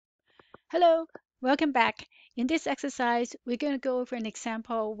Hello, welcome back. In this exercise, we're going to go over an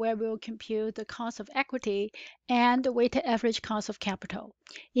example where we'll compute the cost of equity and the weighted average cost of capital.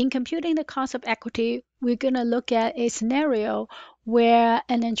 In computing the cost of equity, we're going to look at a scenario where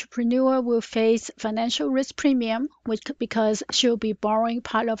an entrepreneur will face financial risk premium, because she'll be borrowing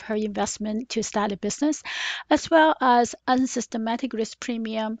part of her investment to start a business, as well as unsystematic risk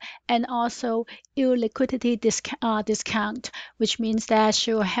premium and also illiquidity discount, which means that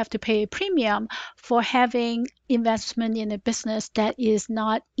she'll have to pay a premium for having investment in a business that is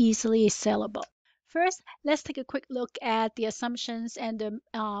not easily sellable. First, let's take a quick look at the assumptions and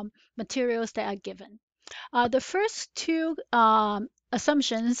the materials that are given. The first two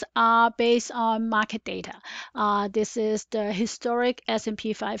assumptions are based on market data. This is the historic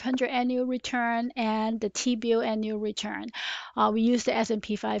S&P 500 annual return and the T-bill annual return. We use the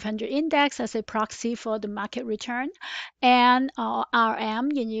S&P 500 index as a proxy for the market return and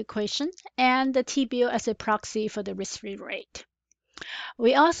RM in the equation, and the T-bill as a proxy for the risk-free rate.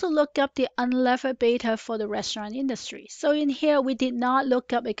 We also looked up the unlevered beta for the restaurant industry. So in here, we did not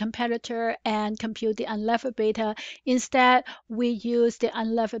look up a competitor and compute the unlevered beta. Instead, we used the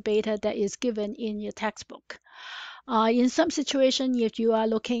unlevered beta that is given in your textbook. In some situation, if you are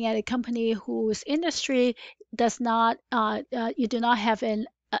looking at a company whose industry does not, you do not have an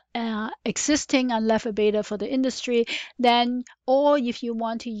existing unlevered beta for the industry, then, or if you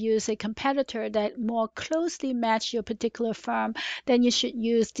want to use a competitor that more closely match your particular firm, then you should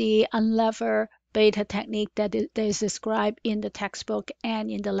use the unlevered beta technique that is described in the textbook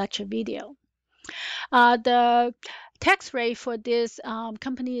and in the lecture video. The tax rate for this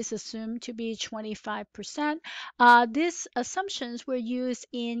company is assumed to be 25%. These assumptions were used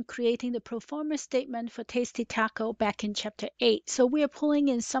in creating the pro forma statement for Tasty Taco back in Chapter 8. So we are pulling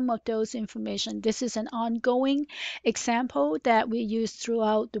in some of those information. This is an ongoing example that we use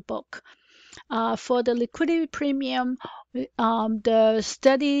throughout the book. For the liquidity premium, the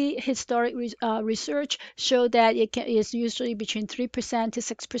study historic research showed that is usually between 3% to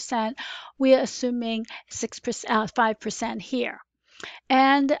 6%. We are assuming 5% here.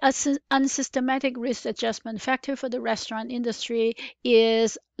 And unsystematic risk adjustment factor for the restaurant industry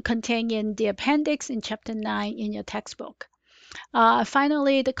is contained in the appendix in Chapter 9 in your textbook.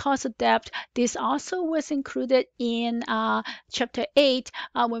 Finally, the cost of debt. This also was included in Chapter 8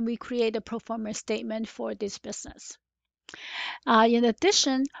 when we create a pro forma statement for this business. In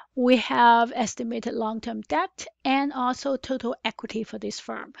addition, we have estimated long-term debt and also total equity for this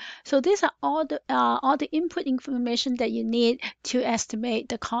firm. So these are all the input information that you need to estimate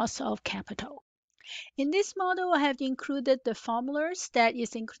the cost of capital. In this model, I have included the formulas that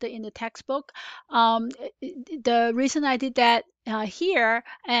is included in the textbook. The reason I did that here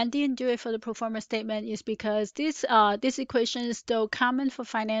and didn't do it for the pro forma statement is because these equations, though common for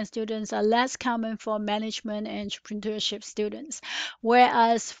finance students, are less common for management and entrepreneurship students.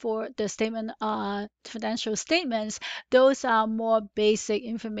 Whereas for the financial statements, those are more basic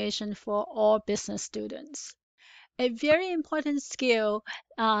information for all business students. A very important skill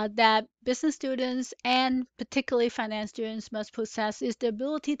that business students and particularly finance students must possess is the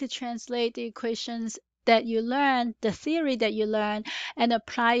ability to translate the equations that you learn, the theory that you learn, and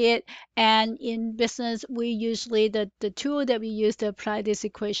apply it. And in business, we usually, the tool that we use to apply this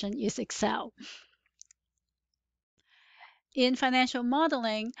equation is Excel. In financial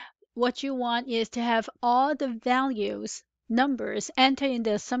modeling, what you want is to have all the values numbers enter in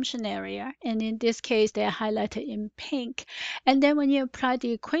the assumption area, and in this case they are highlighted in pink. And then when you apply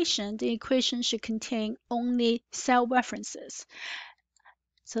the equation should contain only cell references.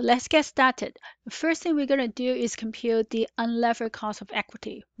 So let's get started. The first thing we're going to do is compute the unlevered cost of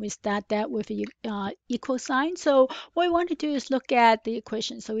equity. We start that with an equal sign. So what we want to do is look at the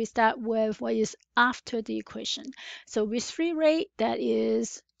equation. So we start with what is after the equation. So risk-free rate, that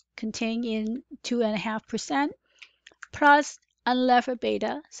is contained in 2.5%, plus unlevered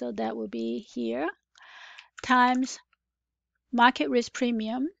beta, so that will be here, times market risk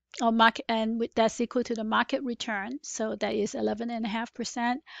premium, or market, and that's equal to the market return, so that is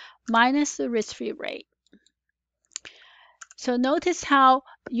 11.5%, minus the risk-free rate. So notice how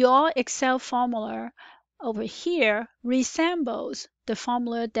your Excel formula over here resembles the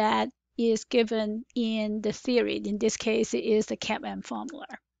formula that is given in the theory. In this case, it is the CAPM formula.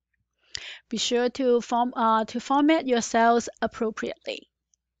 Be sure to format your cells appropriately.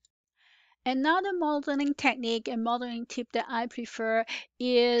 Another modeling technique and modeling tip that I prefer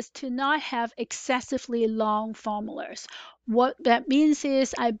is to not have excessively long formulas. What that means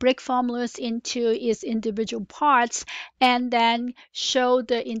is I break formulas into its individual parts and then show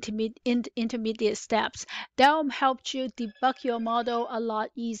the intermediate steps. That will help you debug your model a lot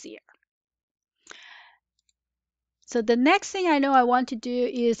easier. So the next thing I know I want to do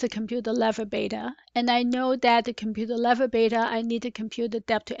is to compute the lever beta. And I know that to compute the lever beta, I need to compute the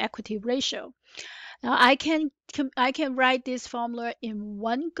debt to equity ratio. Now I can write this formula in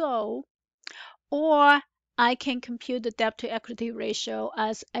one go, or I can compute the debt to equity ratio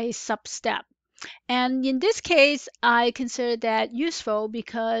as a sub-step. And in this case, I consider that useful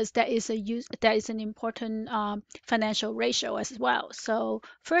because that is an important financial ratio as well. So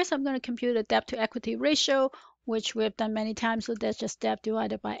first, I'm going to compute the debt to equity ratio, which we've done many times. So that's just debt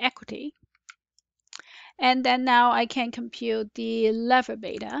divided by equity. And then now I can compute the lever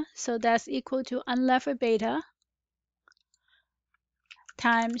beta. So that's equal to unlevered beta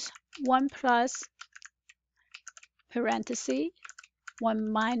times 1 plus parenthesis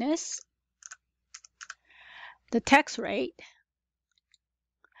 1 minus the tax rate,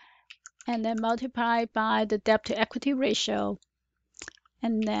 and then multiply by the debt to equity ratio,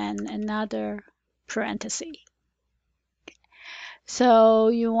 and then another parenthesis. So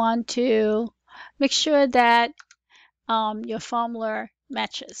you want to make sure that your formula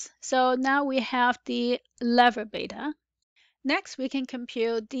matches. So now we have the lever beta. Next, we can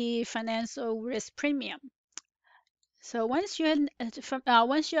compute the financial risk premium. So once you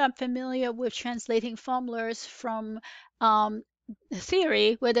are familiar with translating formulas from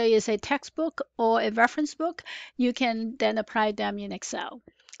theory, whether it's a textbook or a reference book, you can then apply them in Excel.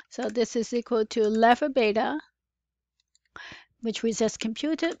 So this is equal to lever beta, which we just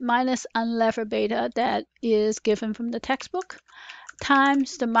computed, minus unlevered beta that is given from the textbook,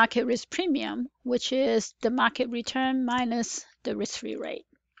 times the market risk premium, which is the market return minus the risk-free rate.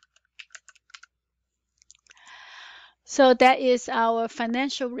 So that is our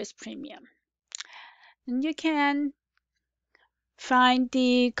financial risk premium. And you can find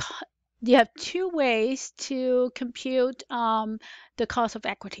you have two ways to compute the cost of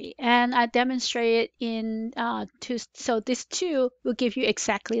equity, and I demonstrate in two. So these two will give you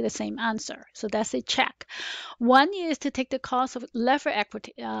exactly the same answer. So that's a check. One is to take the cost of lever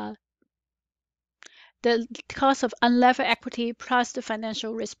equity, the cost of unlevered equity plus the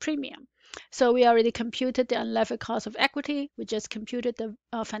financial risk premium. So we already computed the unlevered cost of equity. We just computed the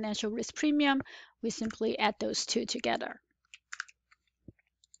financial risk premium. We simply add those two together.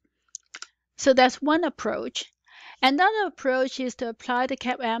 So that's one approach. Another approach is to apply the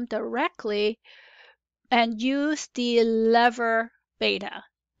CAPM directly and use the lever beta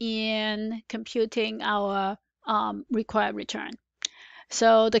in computing our required return.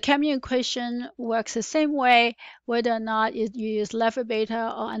 So the CAPM equation works the same way whether or not you use lever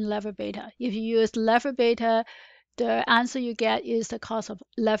beta or unlevered beta. If you use lever beta, the answer you get is the cost of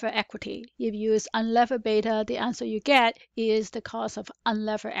lever equity. If you use unlevered beta, the answer you get is the cost of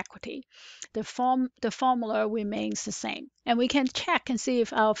unlevered equity. The formula remains the same. And we can check and see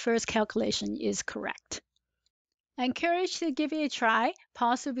if our first calculation is correct. I encourage you to give it a try.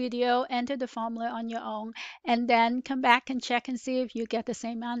 Pause the video, enter the formula on your own, and then come back and check and see if you get the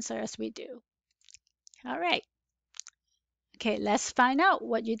same answer as we do. All right. Okay, let's find out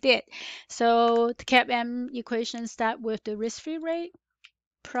what you did. So the CAPM equation start with the risk-free rate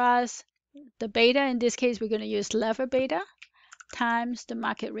plus the beta. In this case, we're going to use lever beta times the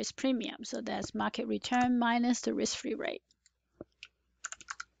market risk premium. So that's market return minus the risk-free rate.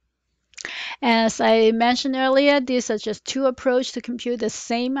 As I mentioned earlier, these are just two approaches to compute the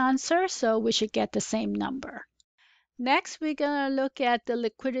same answer, so we should get the same number. Next, we're going to look at the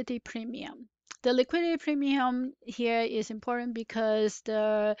liquidity premium. The liquidity premium here is important because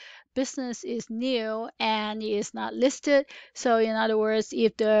the business is new and is not listed. So in other words,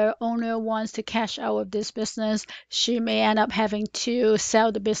 if the owner wants to cash out of this business, she may end up having to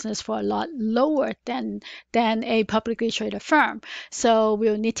sell the business for a lot lower than a publicly traded firm. So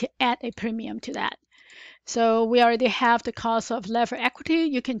we'll need to add a premium to that. So we already have the cost of lever equity.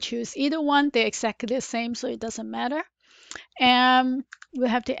 You can choose either one. They're exactly the same, so it doesn't matter. And we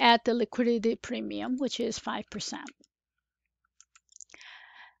have to add the liquidity premium, which is 5%.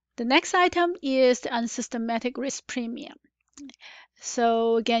 The next item is the unsystematic risk premium.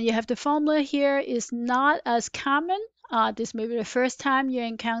 So again, you have the formula here. Is not as common. This may be the first time you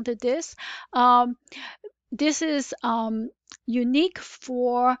encounter this. This is unique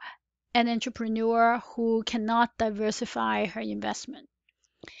for an entrepreneur who cannot diversify her investment.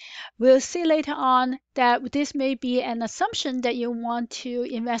 We'll see later on that this may be an assumption that you want to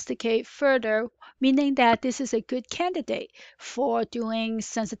investigate further, meaning that this is a good candidate for doing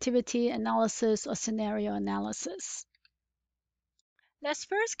sensitivity analysis or scenario analysis. Let's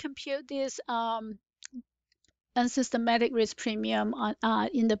first compute this unsystematic risk premium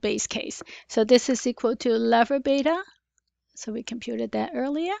in the base case. So this is equal to lever beta. So we computed that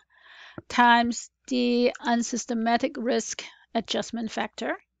earlier, times the unsystematic risk adjustment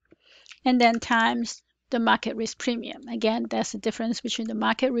factor, and then times the market risk premium. Again, that's the difference between the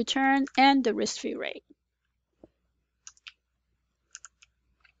market return and the risk-free rate.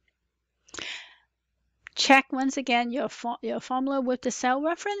 Check once again your formula with the cell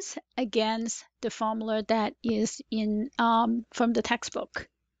reference against the formula that is in from the textbook.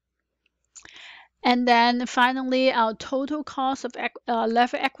 And then finally, our total cost of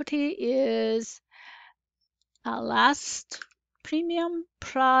lever equity is our last premium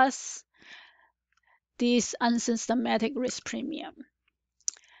plus this unsystematic risk premium.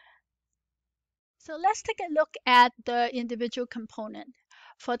 So let's take a look at the individual component.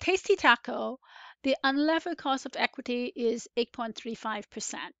 For Tasty Taco, the unlevered cost of equity is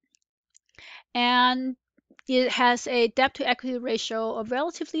 8.35%. And it has a debt to equity ratio of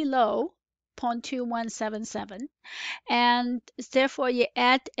relatively low, 0.2177. And therefore, you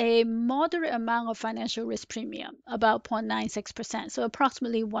add a moderate amount of financial risk premium, about 0.96%, so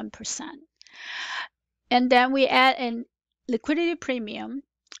approximately 1%. And then we add a liquidity premium,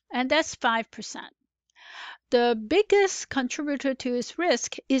 and that's 5%. The biggest contributor to its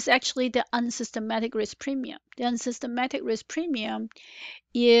risk is actually the unsystematic risk premium. The unsystematic risk premium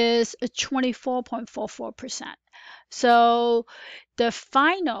is 24.44%. So the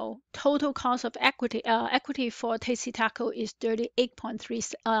final total cost of equity for Tasty Taco is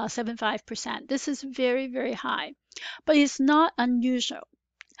 38.375%. This is very, very high, but it's not unusual.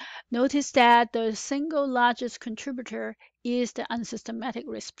 Notice that the single largest contributor is the unsystematic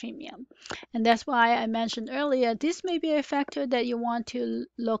risk premium. And that's why I mentioned earlier, this may be a factor that you want to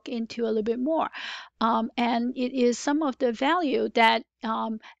look into a little bit more. And it is some of the value that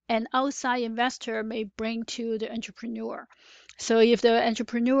an outside investor may bring to the entrepreneur. So if the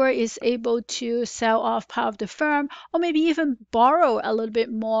entrepreneur is able to sell off part of the firm, or maybe even borrow a little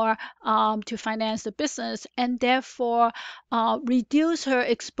bit more to finance the business, and therefore reduce her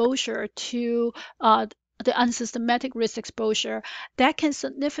exposure to the unsystematic risk exposure, that can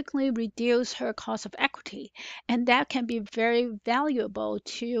significantly reduce her cost of equity, and that can be very valuable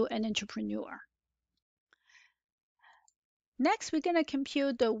to an entrepreneur. Next, we're going to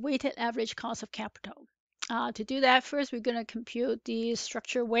compute the weighted average cost of capital. To do that, first we're going to compute the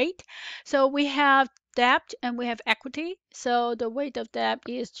structure weight. So we have debt and we have equity. So the weight of debt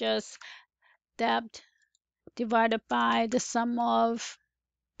is just debt divided by the sum of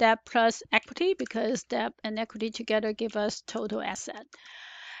debt plus equity, because debt and equity together give us total asset.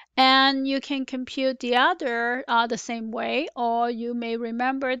 And you can compute the other the same way, or you may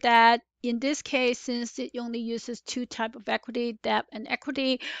remember that in this case, since it only uses two types of equity, debt and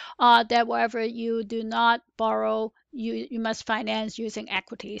equity, that wherever you do not borrow, you must finance using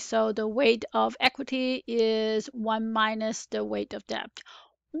equity. So the weight of equity is 1 minus the weight of debt.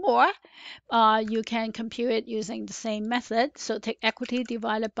 Or you can compute it using the same method. So take equity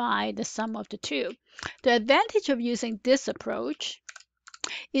divided by the sum of the two. The advantage of using this approach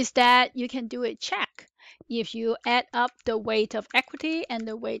is that you can do a check. If you add up the weight of equity and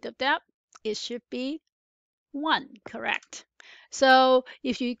the weight of debt, it should be 1, correct? So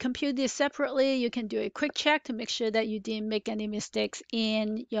if you compute this separately, you can do a quick check to make sure that you didn't make any mistakes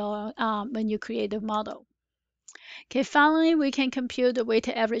in your when you create the model. Okay, finally, we can compute the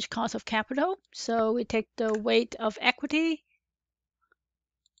weighted average cost of capital. So we take the weight of equity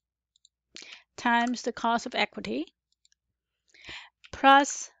times the cost of equity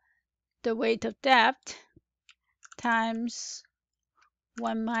plus the weight of debt times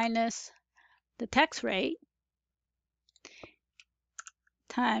 1 minus the tax rate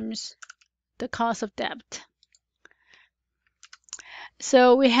times the cost of debt.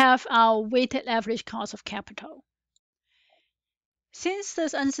 So we have our weighted average cost of capital. Since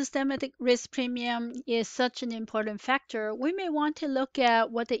this unsystematic risk premium is such an important factor, we may want to look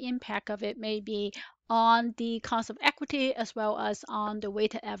at what the impact of it may be on the cost of equity as well as on the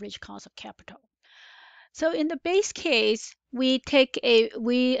weighted average cost of capital. So in the base case, we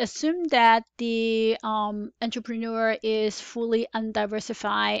assume that the entrepreneur is fully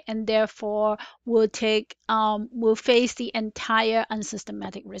undiversified and therefore will face the entire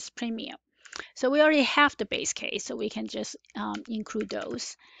unsystematic risk premium. So we already have the base case, so we can just include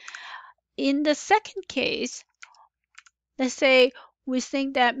those. In the second case, let's say we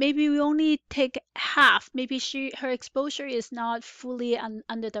think that maybe we only take half. Maybe her exposure is not fully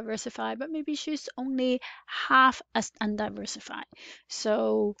under-diversified, but maybe she's only half as undiversified.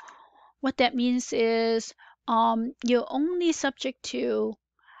 So what that means is you're only subject to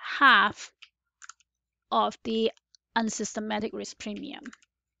half of the unsystematic risk premium.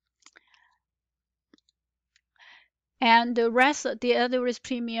 and the rest of the other risk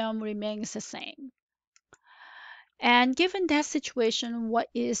premium remains the same. And given that situation, what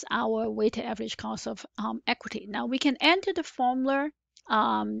is our weighted average cost of equity? Now we can enter the formula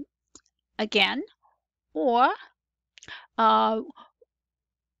um, again, or uh,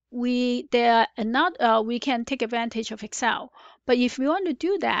 we can take advantage of Excel. But if we want to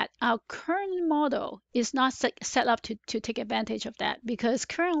do that, our current model is not set up to take advantage of that, because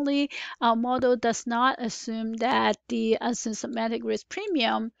currently our model does not assume that the unsystematic risk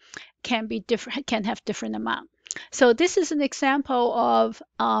premium can have different amount. So this is an example of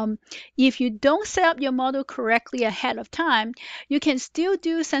if you don't set up your model correctly ahead of time, you can still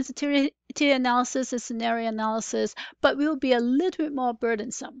do sensitivity analysis and scenario analysis, but will be a little bit more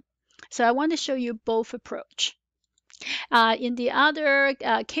burdensome. So I want to show you both approach. In the other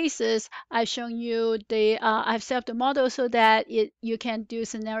cases, I've shown you I've set up the model so that you can do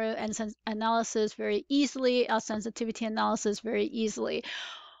scenario and analysis very easily, sensitivity analysis very easily.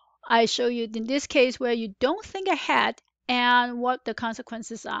 I show you in this case where you don't think ahead and what the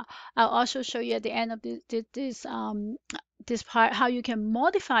consequences are. I'll also show you at the end of this part how you can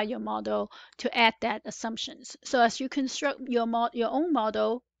modify your model to add that assumptions. So as you construct your own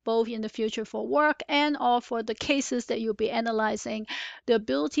model, both in the future for work and or for the cases that you'll be analyzing, the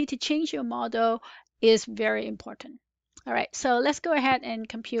ability to change your model is very important. All right, so let's go ahead and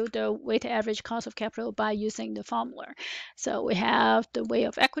compute the weighted average cost of capital by using the formula. So we have the weight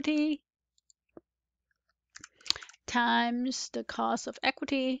of equity times the cost of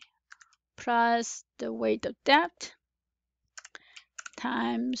equity plus the weight of debt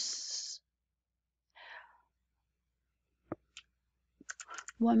times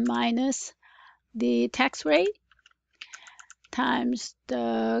 1 minus the tax rate times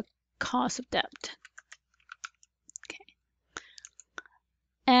the cost of debt. Okay.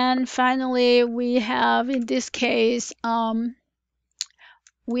 And finally, we have, in this case,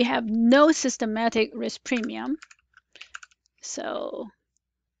 we have no systematic risk premium. So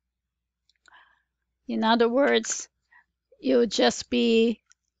in other words, it will just be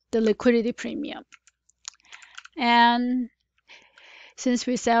the liquidity premium. And since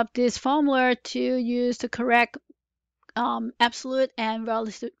we set up this formula to use the correct absolute and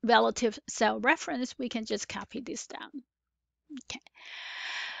relative cell reference, we can just copy this down. Okay.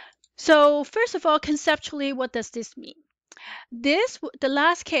 So first of all, conceptually, what does this mean? The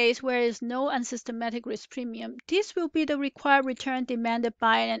last case where there is no unsystematic risk premium, this will be the required return demanded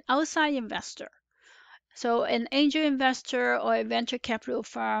by an outside investor. So an angel investor or a venture capital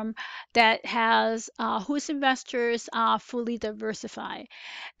firm that has whose investors are fully diversified,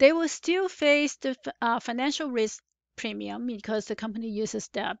 they will still face the financial risk premium because the company uses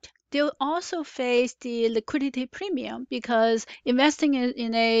debt. They'll also face the liquidity premium because investing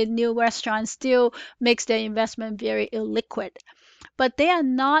in a new restaurant still makes their investment very illiquid. But they are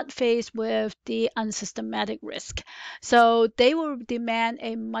not faced with the unsystematic risk. So they will demand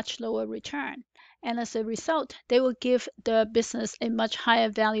a much lower return. And as a result, they will give the business a much higher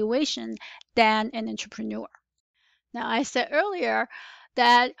valuation than an entrepreneur. Now, I said earlier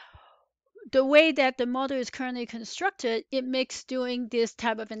that the way that the model is currently constructed, it makes doing this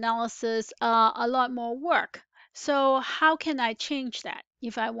type of analysis a lot more work. So how can I change that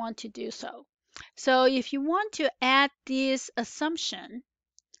if I want to do so? So if you want to add this assumption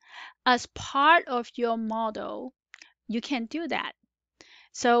as part of your model, you can do that.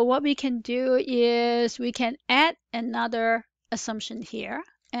 So what we can do is we can add another assumption here,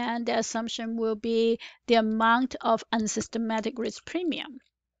 and the assumption will be the amount of unsystematic risk premium.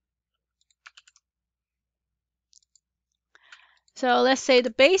 So let's say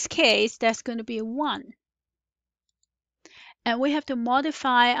the base case, that's going to be 1. And we have to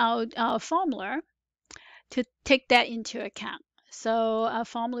modify our formula to take that into account. So our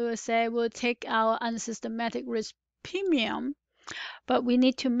formula will say we'll take our unsystematic risk premium, but we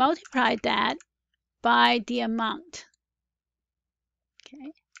need to multiply that by the amount.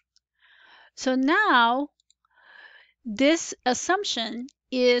 Okay. So now this assumption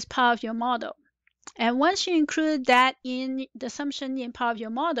is part of your model. And once you include that in the assumption in part of your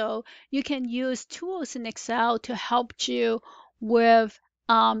model, you can use tools in Excel to help you with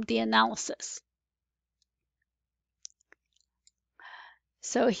the analysis.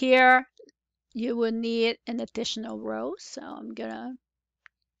 So here you will need an additional row. So I'm gonna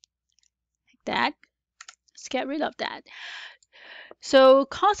take that. Let's get rid of that. So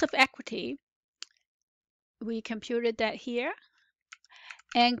cost of equity, we computed that here.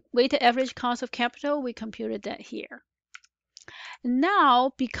 And weighted average cost of capital, we computed that here.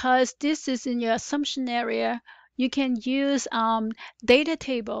 Now, because this is in your assumption area, you can use data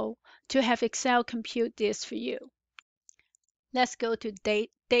table to have Excel compute this for you. Let's go to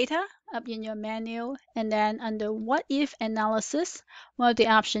data up in your menu, and then under what if analysis, one of the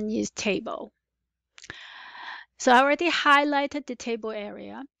options is table. So I already highlighted the table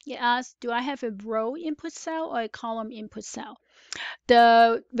area. It asks, do I have a row input cell or a column input cell?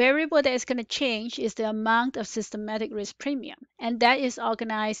 The variable that is going to change is the amount of systematic risk premium, and that is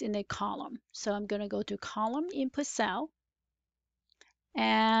organized in a column. So I'm going to go to column input cell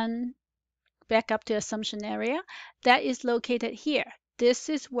and back up to assumption area. That is located here. This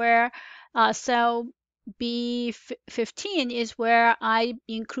is where cell B15 is where I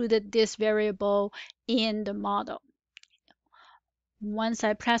included this variable in the model. Once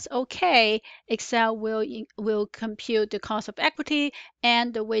I press OK, Excel will compute the cost of equity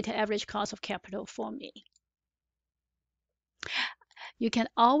and the weighted average cost of capital for me. I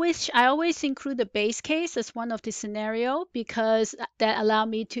always include the base case as one of the scenario because that allow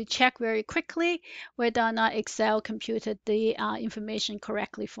me to check very quickly whether or not Excel computed the information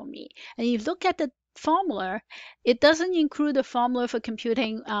correctly for me. And if you look at the formula, it doesn't include the formula for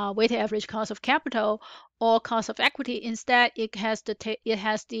computing weighted average cost of capital or cost of equity. Instead, it has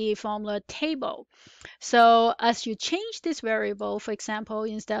the formula table. So as you change this variable, for example,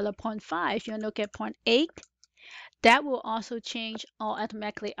 instead of 0.5, you look at 0.8, that will also change or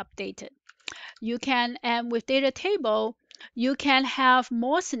automatically updated. You can, and with data table, you can have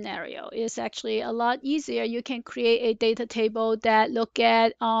more scenario. It's actually a lot easier. You can create a data table that look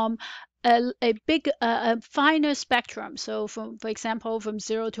at a finer spectrum. So for example, from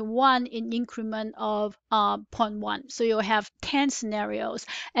 0 to 1 in increment of 0.1. So you'll have 10 scenarios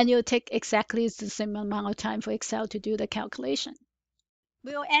and you'll take exactly the same amount of time for Excel to do the calculation.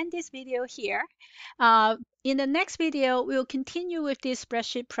 We'll end this video here. In the next video, we'll continue with this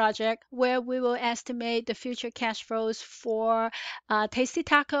spreadsheet project where we will estimate the future cash flows for Tasty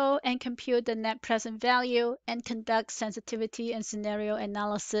Taco and compute the net present value and conduct sensitivity and scenario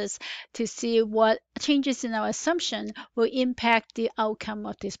analysis to see what changes in our assumption will impact the outcome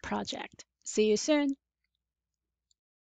of this project. See you soon.